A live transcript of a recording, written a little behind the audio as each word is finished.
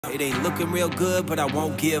It ain't looking real good, but I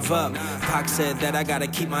won't give up. Pac said that I gotta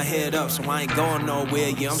keep my head up, so I ain't going nowhere.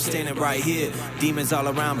 Yeah, I'm standing right here. Demons all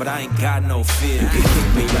around, but I ain't got no fear. You can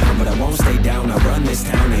kick me round, but I won't stay down. I run this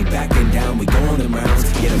town, ain't backing down. We going them rounds.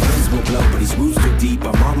 Yeah, the winds will blow, but these roots too deep.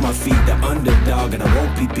 I'm on my feet, the underdog, and I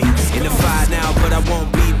won't be beat. In the fire now, but I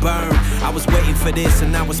won't be burned. I was waiting for this,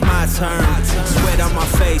 and now it's my turn. Sweat on my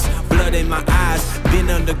face, blood in my eyes. Been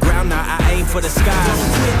underground, now I aim for the sky. Don't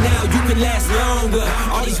quit now, you can last longer.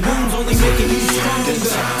 All these wounds only making you stronger.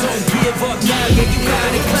 Don't give up now, yeah, you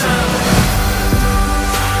gotta climb.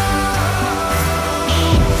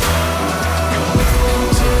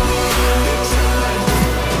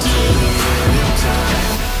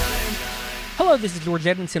 Hello, this is George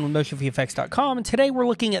Edmondson with MotionVFX.com, and today we're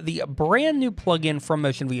looking at the brand new plugin from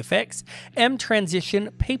MotionVFX,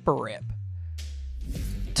 mTransition Paper Rip.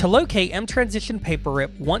 To locate mTransition Paper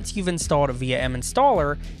Rip, once you've installed it via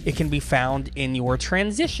mInstaller, it can be found in your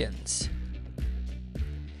transitions.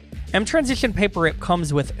 mTransition Paper Rip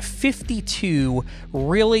comes with 52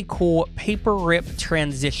 really cool paper rip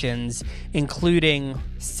transitions, including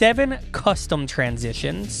 7 custom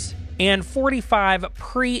transitions and 45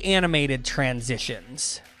 pre-animated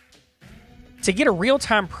transitions. To get a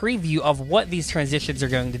real-time preview of what these transitions are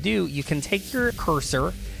going to do, you can take your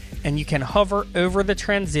cursor and you can hover over the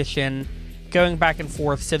transition, going back and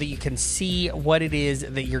forth so that you can see what it is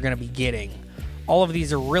that you're going to be getting. All of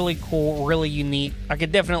these are really cool, really unique. I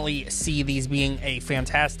could definitely see these being a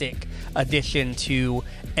fantastic addition to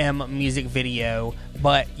music video,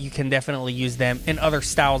 but you can definitely use them in other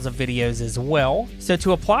styles of videos as well. So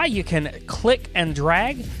to apply, you can click and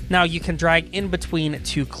drag. Now you can drag in between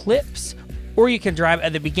 2 clips, or you can drag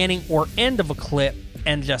at the beginning or end of a clip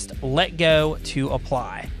and just let go to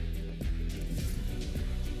apply.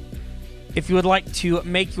 If you would like to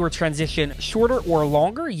make your transition shorter or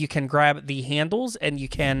longer, you can grab the handles and you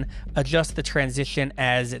can adjust the transition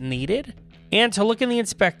as needed. And to look in the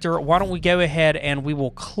inspector, why don't we go ahead and we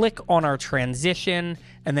will click on our transition,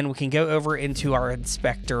 and then we can go over into our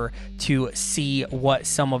inspector to see what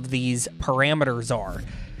some of these parameters are.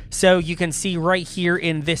 So you can see right here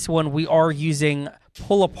in this one, we are using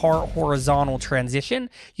pull apart horizontal transition.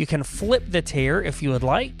 You can flip the tear if you would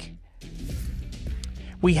like.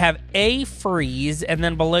 We have A freeze, and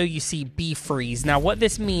then below you see B freeze. Now what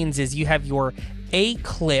this means is you have your A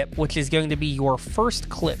clip, which is going to be your first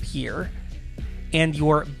clip here, and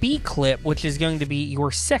your B clip, which is going to be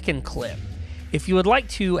your second clip. If you would like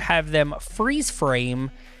to have them freeze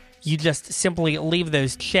frame, you just simply leave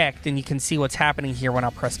those checked, and you can see what's happening here when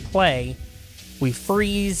I press play. We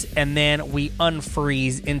freeze, and then we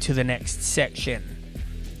unfreeze into the next section.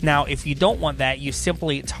 Now, if you don't want that, you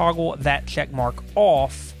simply toggle that check mark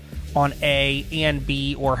off on A and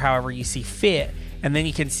B, or however you see fit, and then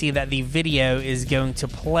you can see that the video is going to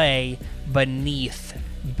play beneath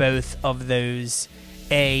both of those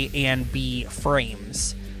A and B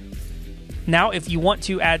frames. Now, if you want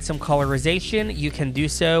to add some colorization, you can do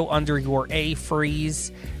so under your A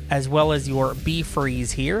freeze as well as your B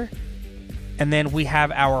freeze here. And then we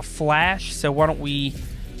have our flash, so why don't we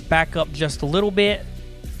back up just a little bit,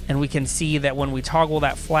 and we can see that when we toggle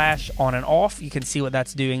that flash on and off, you can see what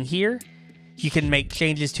that's doing here. You can make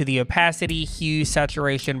changes to the opacity, hue,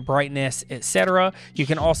 saturation, brightness, etc. You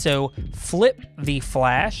can also flip the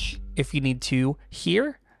flash if you need to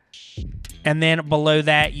here. And then below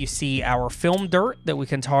that, you see our film dirt that we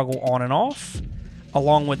can toggle on and off,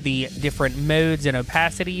 along with the different modes and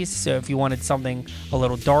opacities. So if you wanted something a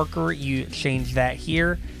little darker, you change that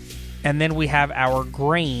here. And then we have our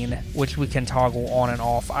grain, which we can toggle on and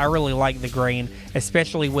off. I really like the grain,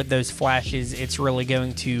 especially with those flashes. It's really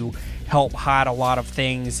going to help hide a lot of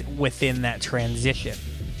things within that transition.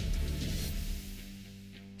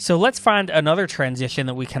 So let's find another transition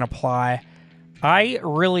that we can apply. I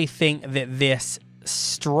really think that this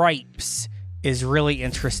stripes is really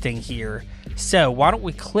interesting here. So why don't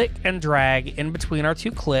we click and drag in between our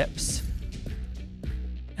 2 clips,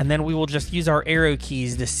 and then we will just use our arrow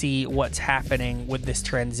keys to see what's happening with this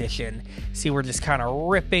transition. See, we're just kind of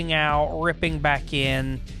ripping out, ripping back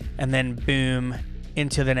in, and then boom,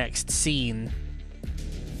 into the next scene.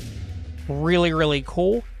 Really, really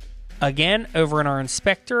cool. Again, over in our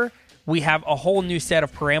inspector, we have a whole new set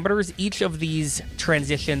of parameters. Each of these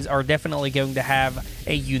transitions are definitely going to have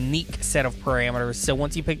a unique set of parameters. So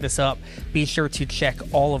once you pick this up, be sure to check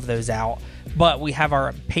all of those out. But we have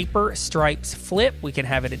our paper stripes flip. We can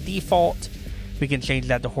have it at default. We can change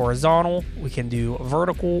that to horizontal. We can do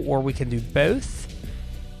vertical, or we can do both.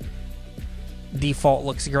 Default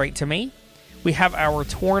looks great to me. We have our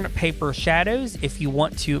torn paper shadows. If you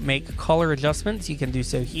want to make color adjustments, you can do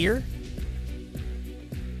so here.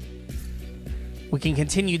 We can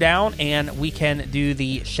continue down and we can do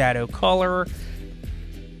the shadow color,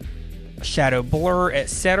 shadow blur,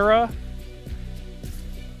 etc.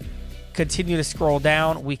 Continue to scroll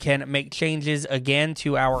down. We can make changes again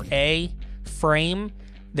to our A frame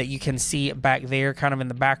that you can see back there kind of in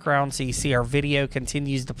the background. So you see our video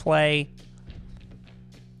continues to play.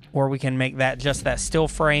 Or we can make that just that still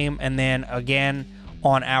frame. And then again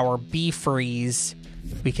on our B freeze,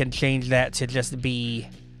 we can change that to just be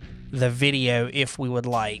the video if we would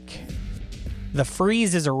like. The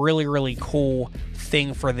freeze is a really, really cool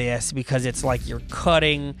thing for this because it's like you're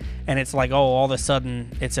cutting and it's like, oh, all of a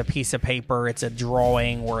sudden it's a piece of paper, it's a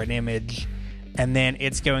drawing or an image, and then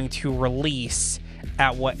it's going to release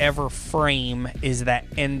at whatever frame is that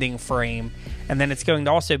ending frame, and then it's going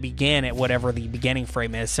to also begin at whatever the beginning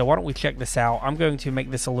frame is. So why don't we check this out? I'm going to make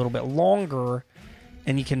this a little bit longer,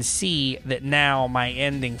 and you can see that now my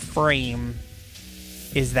ending frame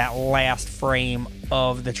is that last frame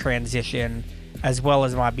of the transition, as well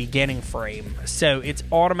as my beginning frame. So it's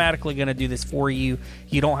automatically going to do this for you.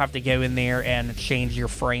 You don't have to go in there and change your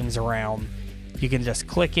frames around. You can just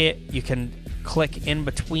click it. You can click in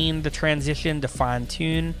between the transition to fine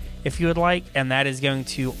tune if you would like, and that is going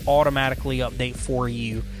to automatically update for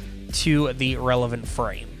you to the relevant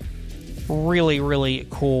frame. Really, really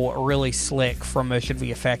cool, really slick from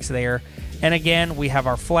MotionVFX there. And again, we have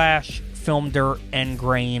our flash, film dirt, and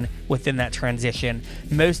grain within that transition.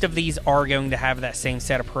 Most of these are going to have that same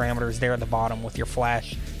set of parameters there at the bottom with your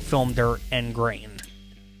flash, film dirt, and grain.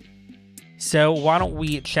 So why don't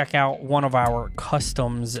we check out one of our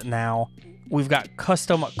customs now. We've got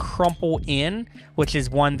custom crumple in, which is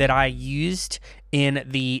one that I used in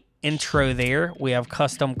the intro there. We have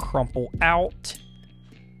custom crumple out,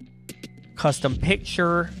 custom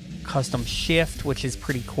picture, custom shift, which is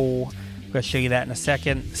pretty cool. I'm going to show you that in a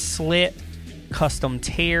second. Slit, custom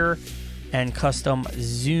tear, and custom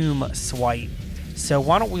zoom swipe. So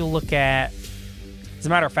why don't we look at, as a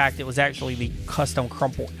matter of fact, it was actually the custom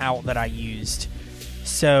crumple out that I used.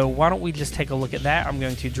 So why don't we just take a look at that? I'm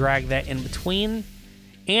going to drag that in between.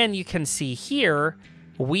 And you can see here,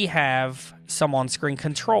 we have some on-screen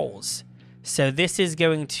controls. So this is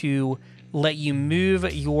going to let you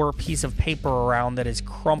move your piece of paper around that is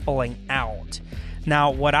crumpling out. Now,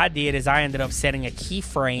 what I did is I ended up setting a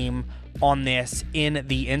keyframe on this in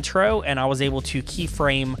the intro, and I was able to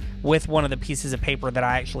keyframe with one of the pieces of paper that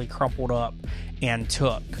I actually crumpled up and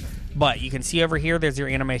took. But you can see over here, there's your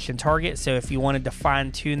animation target. So if you wanted to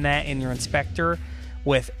fine tune that in your inspector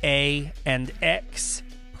with A and X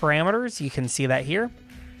parameters, you can see that here.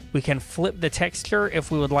 We can flip the texture if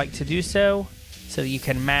we would like to do so that you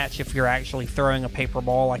can match if you're actually throwing a paper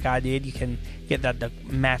ball like I did. You can get that to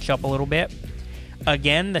match up a little bit.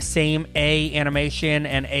 Again, the same A animation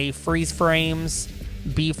and A freeze frames,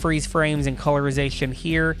 B freeze frames, and colorization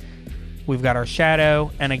here. We've got our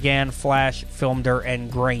shadow, and again, flash, film dirt,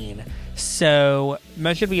 and grain. So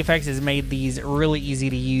MotionVFX has made these really easy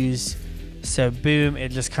to use. So boom, it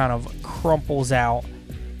just kind of crumples out.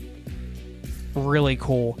 Really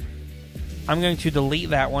cool. I'm going to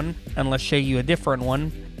delete that one, and let's show you a different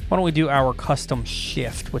one. Why don't we do our custom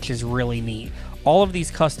shift, which is really neat. All of these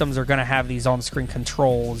customs are going to have these on-screen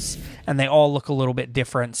controls, and they all look a little bit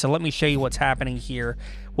different. So let me show you what's happening here.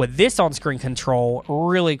 With this on-screen control,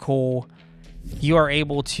 really cool, you are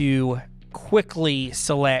able to quickly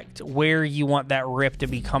select where you want that rip to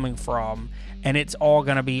be coming from, and it's all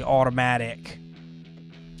going to be automatic.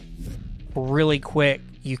 Really quick,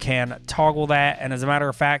 you can toggle that, and as a matter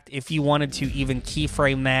of fact, if you wanted to even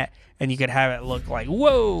keyframe that, and you could have it look like,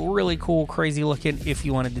 whoa, really cool, crazy looking, if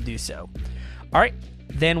you wanted to do so. All right,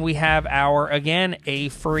 then we have our, again, A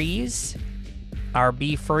freeze, our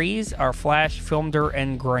B freeze, our flash, film dirt,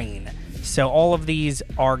 and grain. So all of these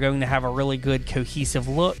are going to have a really good cohesive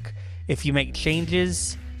look. If you make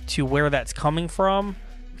changes to where that's coming from,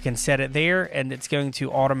 you can set it there, and it's going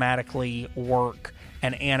to automatically work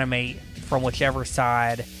and animate from whichever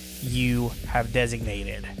side you have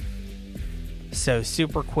designated. So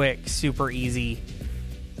super quick, super easy,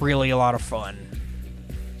 really a lot of fun.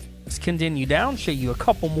 Let's continue down, show you a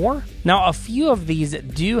couple more. Now, a few of these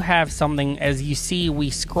do have something. As you see, we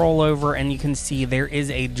scroll over and you can see there is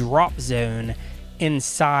a drop zone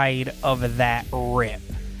inside of that rip.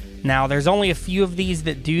 Now, there's only a few of these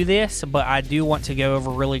that do this, but I do want to go over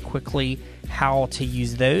really quickly how to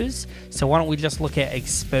use those. So why don't we just look at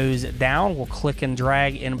expose down. We'll click and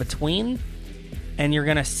drag in between, and you're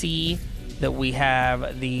gonna see that we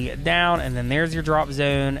have the down, and then there's your drop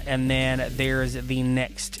zone, and then there's the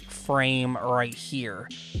next frame right here.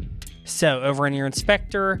 So over in your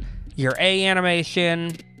inspector, your A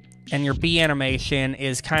animation, and your B animation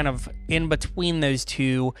is kind of in between those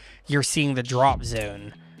two. You're seeing the drop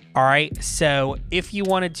zone. All right, so if you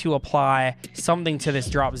wanted to apply something to this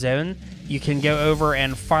drop zone, you can go over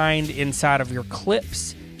and find inside of your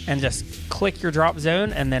clips and just click your drop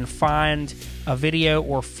zone and then find a video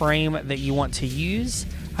or frame that you want to use.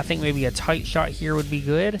 I think maybe a tight shot here would be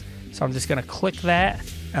good. So I'm just gonna click that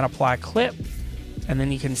and apply clip. And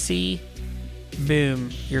then you can see,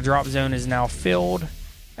 boom, your drop zone is now filled,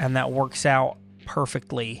 and that works out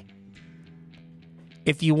perfectly.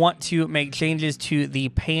 If you want to make changes to the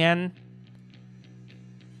pan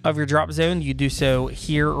of your drop zone, you do so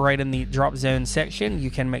here right in the drop zone section. You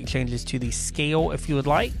can make changes to the scale if you would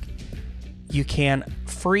like. You can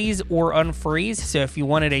freeze or unfreeze. So if you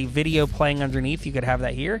wanted a video playing underneath, you could have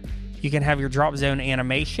that here. You can have your drop zone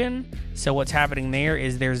animation. So what's happening there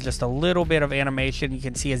is there's just a little bit of animation you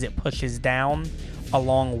can see as it pushes down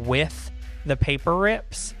along with the paper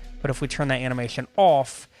rips. But if we turn that animation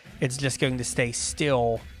off, it's just going to stay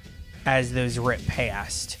still as those rip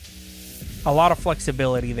past. A lot of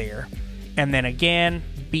flexibility there. And then again,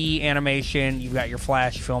 B animation, you've got your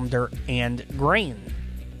flash, film, dirt, and grain.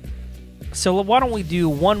 So why don't we do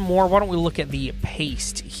one more? Why don't we look at the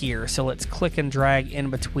paste here? So let's click and drag in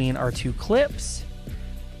between our two clips.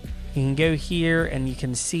 You can go here and you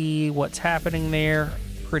can see what's happening there.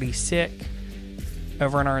 Pretty sick.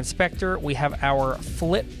 Over in our inspector, we have our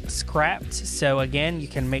flip scrapped. So again, you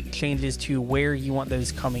can make changes to where you want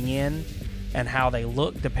those coming in and how they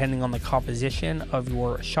look depending on the composition of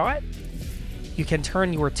your shot. You can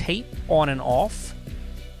turn your tape on and off.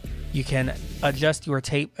 You can adjust your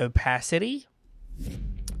tape opacity.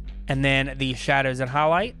 And then the shadows and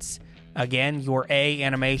highlights. Again, your A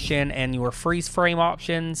animation and your freeze frame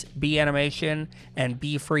options, B animation and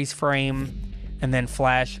B freeze frame, and then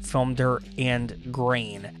flash, film, dirt, and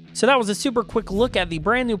grain. So that was a super quick look at the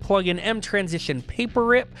brand new plugin mTransition Paper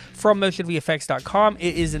Rip from MotionVFX.com.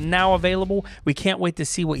 It is now available. We can't wait to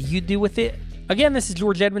see what you do with it. Again, this is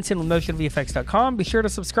George Edmondson with MotionVFX.com. Be sure to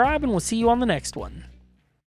subscribe, and we'll see you on the next one.